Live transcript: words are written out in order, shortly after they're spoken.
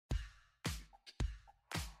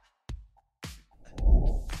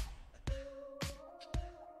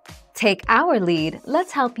Take our lead,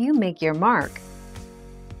 let's help you make your mark.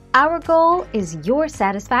 Our goal is your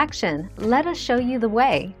satisfaction. Let us show you the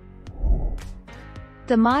way.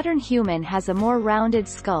 The modern human has a more rounded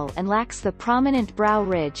skull and lacks the prominent brow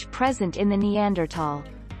ridge present in the Neanderthal.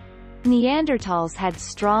 Neanderthals had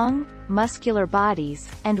strong, muscular bodies,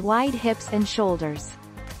 and wide hips and shoulders.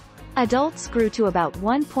 Adults grew to about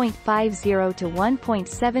 1.50 to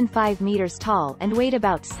 1.75 meters tall and weighed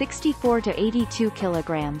about 64 to 82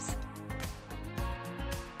 kilograms.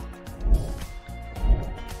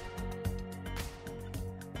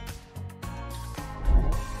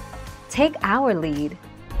 Take our lead.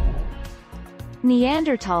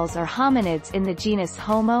 Neanderthals are hominids in the genus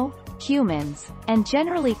Homo, humans, and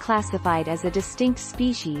generally classified as a distinct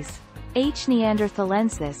species, H.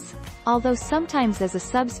 neanderthalensis, although sometimes as a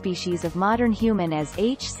subspecies of modern human as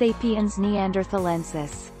H. sapiens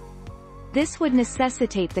neanderthalensis. This would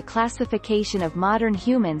necessitate the classification of modern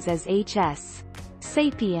humans as H.S.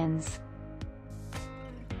 sapiens.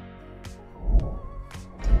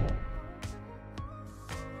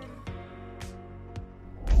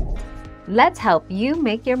 Let's help you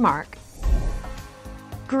make your mark.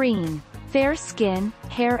 Green. Fair skin,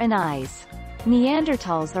 hair and eyes.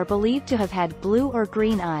 Neanderthals are believed to have had blue or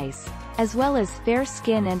green eyes, as well as fair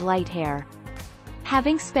skin and light hair.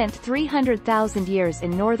 Having spent 300,000 years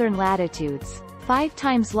in northern latitudes, 5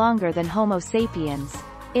 times longer than Homo sapiens,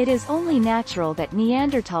 it is only natural that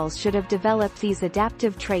Neanderthals should have developed these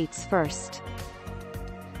adaptive traits first.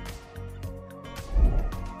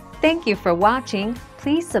 Thank you for watching.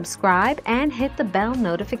 Please subscribe and hit the bell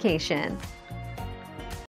notification.